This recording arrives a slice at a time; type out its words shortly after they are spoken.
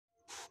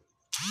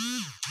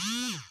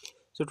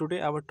So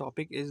today our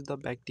topic is the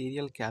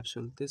bacterial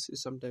capsule. This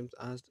is sometimes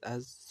asked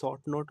as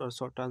short note or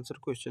short answer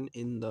question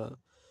in the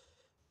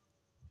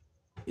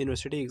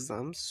university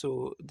exams.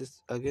 So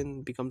this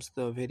again becomes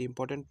the very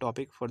important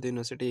topic for the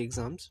university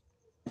exams.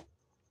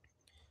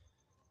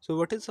 So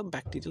what is a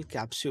bacterial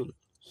capsule?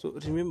 So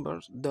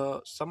remember,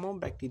 the some of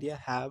bacteria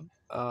have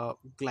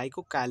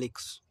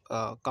glycocalyx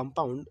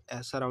compound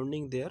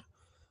surrounding their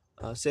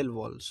cell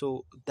wall.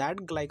 So that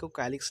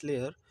glycocalyx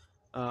layer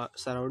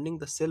surrounding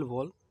the cell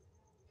wall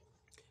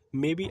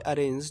may be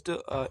arranged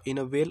in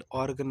a well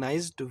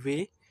organized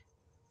way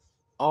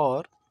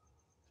or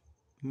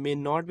may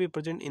not be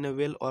present in a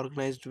well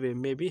organized way,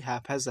 may be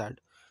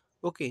haphazard.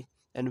 Okay,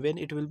 and when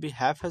it will be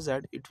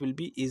haphazard, it will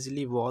be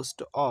easily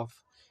washed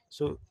off.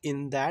 So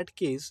in that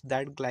case,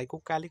 that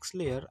glycocalyx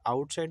layer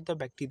outside the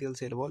bacterial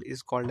cell wall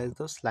is called as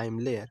the slime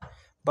layer.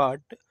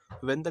 But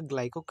when the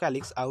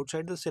glycocalyx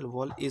outside the cell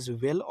wall is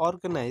well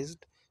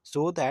organized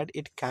so that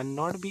it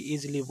cannot be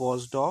easily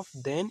washed off,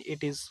 then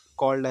it is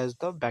called as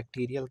the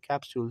bacterial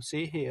capsule.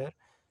 See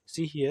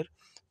here,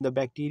 the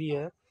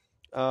bacteria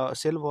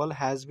cell wall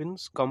has been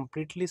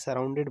completely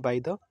surrounded by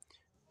the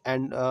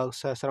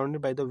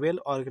surrounded by the well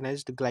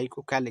organized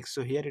glycocalyx.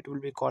 So here it will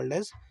be called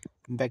as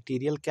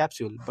bacterial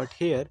capsule. But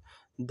here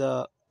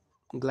the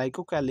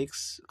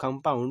glycocalyx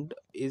compound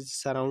is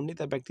surrounding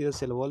the bacterial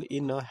cell wall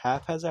in a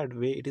haphazard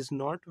way. It is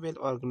not well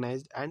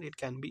organized and it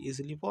can be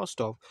easily washed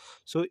off.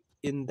 So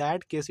in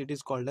that case it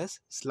is called as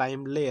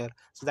slime layer.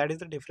 So that is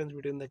the difference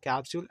between the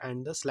capsule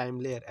and the slime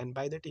layer, and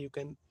by that you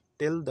can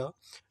tell the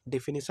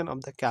definition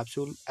of the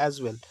capsule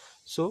as well.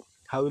 So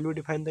how will we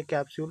define the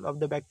capsule of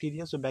the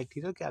bacteria? So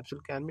bacterial capsule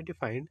can be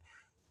defined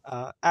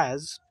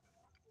as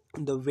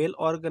the well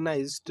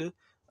organized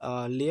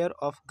layer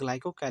of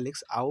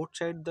glycocalyx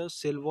outside the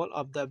cell wall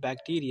of the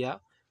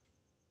bacteria,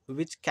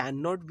 which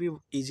cannot be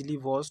easily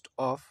washed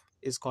off,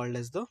 is called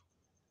as the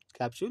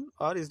capsule,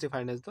 or is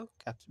defined as the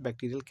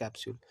bacterial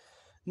capsule.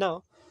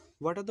 Now,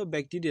 what are the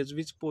bacteria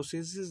which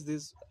possess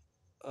this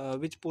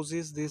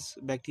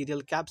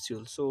bacterial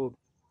capsule? So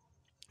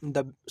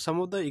the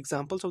some of the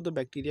examples of the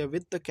bacteria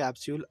with the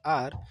capsule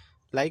are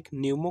like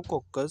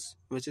pneumococcus,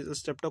 which is a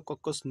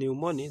streptococcus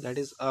pneumoniae, that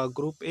is a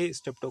group A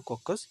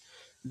streptococcus,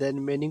 then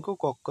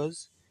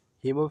meningococcus,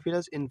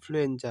 haemophilus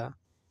influenza,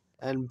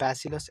 and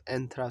bacillus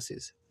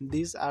anthracis.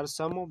 These are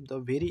some of the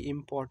very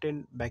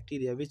important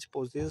bacteria which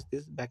possess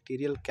this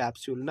bacterial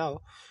capsule.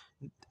 Now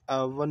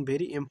one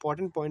very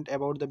important point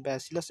about the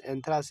bacillus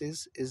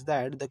anthracis is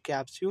that the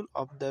capsule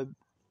of the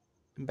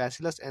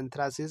bacillus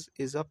anthracis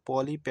is a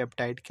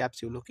polypeptide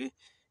capsule. Okay,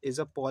 is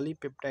a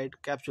polypeptide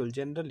capsule.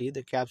 Generally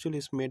the capsule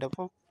is made up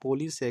of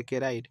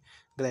polysaccharide.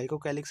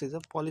 Glycocalyx is a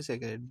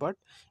polysaccharide, but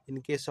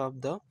in case of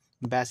the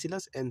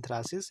bacillus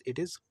anthracis, it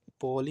is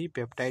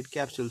polypeptide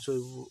capsule.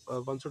 So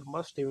one should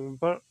must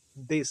remember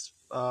this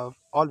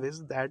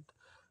always, that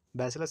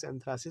bacillus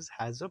anthracis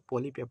has a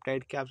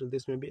polypeptide capsule.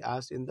 This may be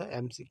asked in the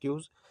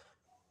MCQs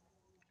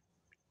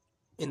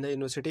in the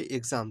university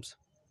exams.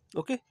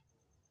 Okay,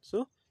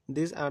 so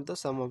these are the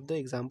some of the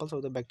examples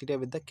of the bacteria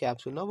with the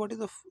capsule. Now what is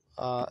the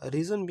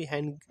reason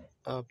behind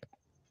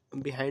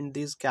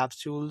these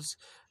capsules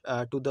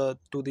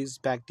to these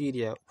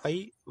bacteria?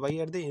 Why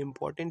are they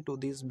important to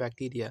these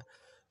bacteria?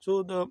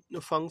 So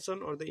the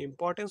function or the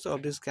importance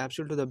of this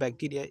capsule to the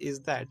bacteria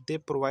is that they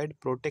provide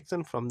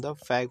protection from the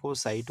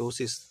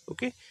phagocytosis.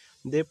 Okay,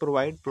 they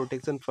provide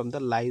protection from the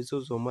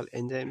lysosomal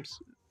enzymes.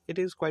 It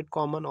is quite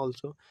common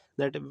also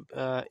that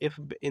if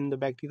in the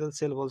bacterial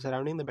cell wall,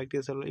 surrounding the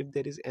bacterial cell wall, if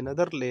there is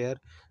another layer,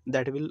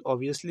 that will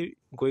obviously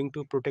going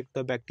to protect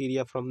the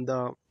bacteria from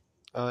the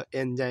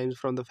enzymes,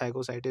 from the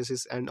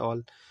phagocytosis and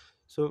all.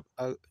 So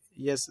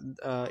yes,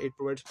 it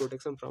provides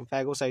protection from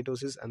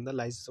phagocytosis and the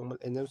lysosomal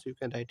enzymes. You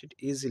can write it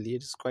easily,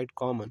 it is quite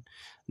common.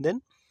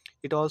 Then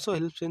it also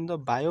helps in the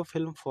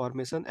biofilm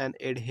formation and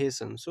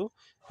adhesion. So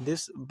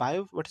this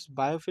what is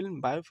biofilm?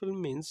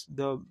 Biofilm means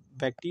the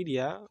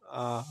bacteria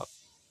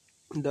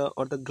the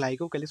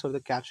glycocalyx or the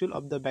capsule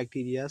of the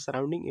bacteria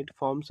surrounding it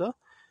forms a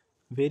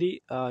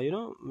very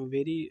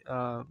very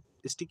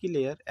sticky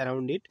layer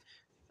around it,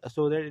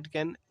 so that it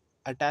can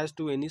attach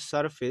to any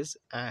surface,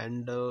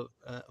 and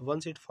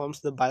once it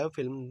forms the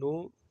biofilm,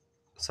 no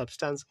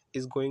substance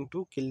is going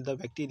to kill the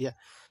bacteria.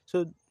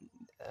 So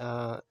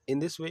in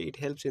this way it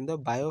helps in the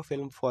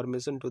biofilm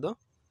formation to the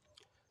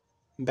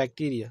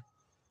bacteria.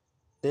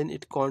 Then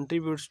it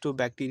contributes to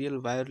bacterial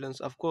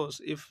virulence. Of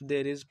course, if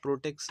there is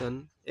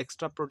protection,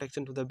 extra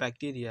protection to the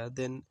bacteria,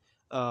 then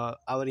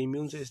our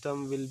immune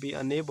system will be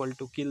unable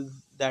to kill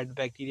that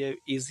bacteria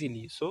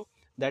easily. So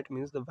that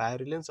means the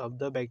virulence of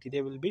the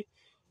bacteria will be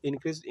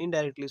increased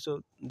indirectly.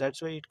 So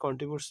that's why it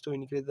contributes to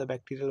increase the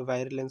bacterial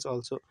virulence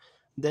also.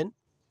 Then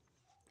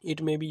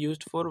it may be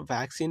used for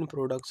vaccine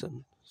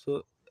production.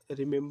 So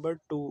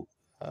remember to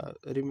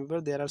remember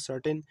there are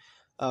certain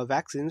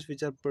vaccines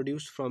which are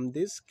produced from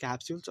these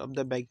capsules of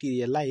the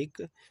bacteria, like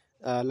the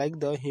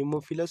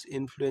Haemophilus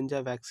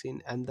influenza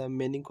vaccine and the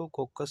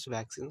meningococcus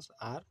vaccines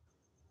are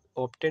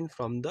obtained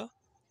from the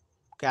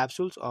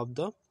capsules of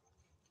the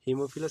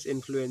Haemophilus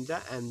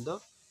influenza and the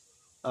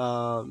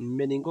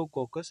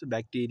meningococcus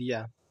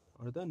bacteria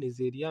or the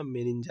Neisseria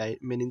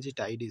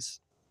meningitidis.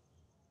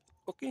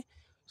 Okay,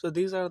 so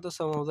these are the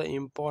some of the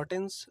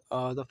importance,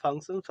 the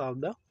functions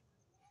of the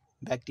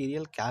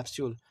bacterial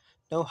capsule.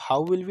 Now,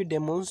 how will we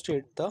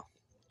demonstrate the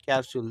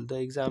capsule?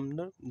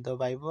 The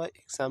viva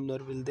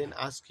examiner will then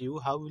ask you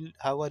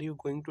how are you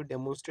going to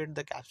demonstrate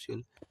the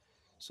capsule.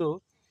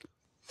 So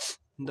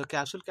the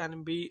capsule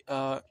can be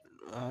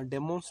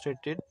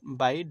demonstrated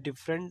by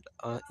different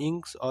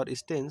inks or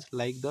stains,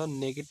 like the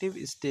negative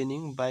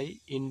staining by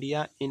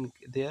India ink.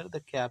 There,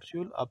 the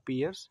capsule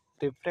appears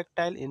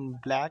refractile in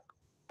black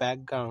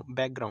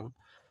background.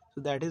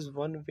 So that is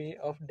one way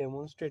of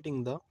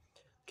demonstrating the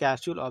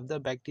capsule of the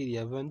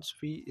bacteria. Once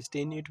we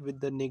stain it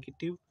with the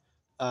negative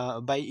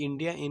by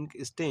India ink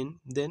stain,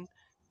 then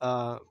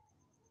uh,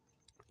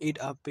 it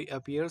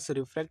appears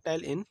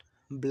refractile in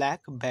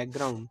black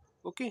background.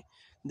 Okay,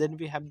 then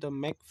we have the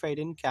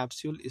McFadden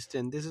capsule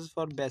stain. This is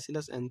for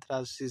Bacillus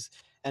anthracis.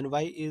 And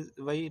why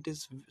it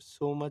is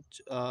so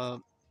much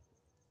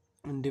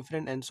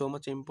different and so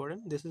much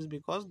important? This is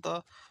because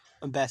the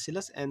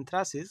Bacillus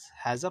anthracis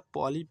has a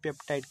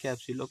polypeptide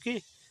capsule.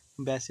 Okay,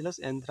 Bacillus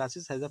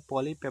anthracis has a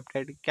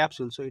polypeptide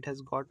capsule, so it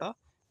has got a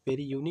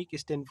very unique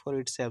stain for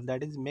itself,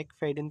 that is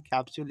McFadden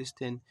capsule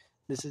stain.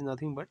 This is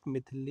nothing but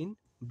methylene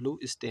blue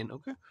stain.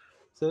 Okay,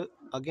 so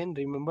again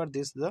remember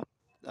this, the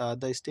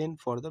stain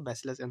for the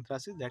Bacillus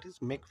anthracis, that is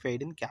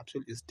McFadden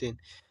capsule stain.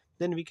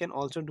 Then we can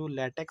also do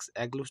latex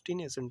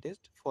agglutination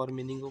test for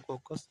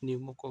meningococcus,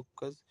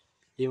 pneumococcus,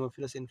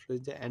 Haemophilus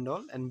influenza and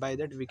all, and by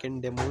that we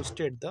can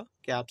demonstrate the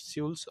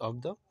capsules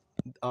of the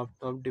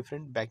of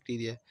different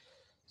bacteria.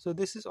 So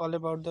this is all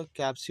about the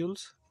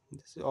capsules.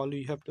 This is all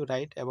you have to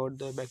write about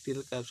the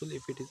bacterial capsule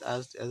if it is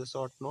asked as a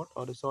short note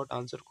or a short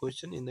answer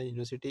question in the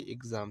university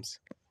exams.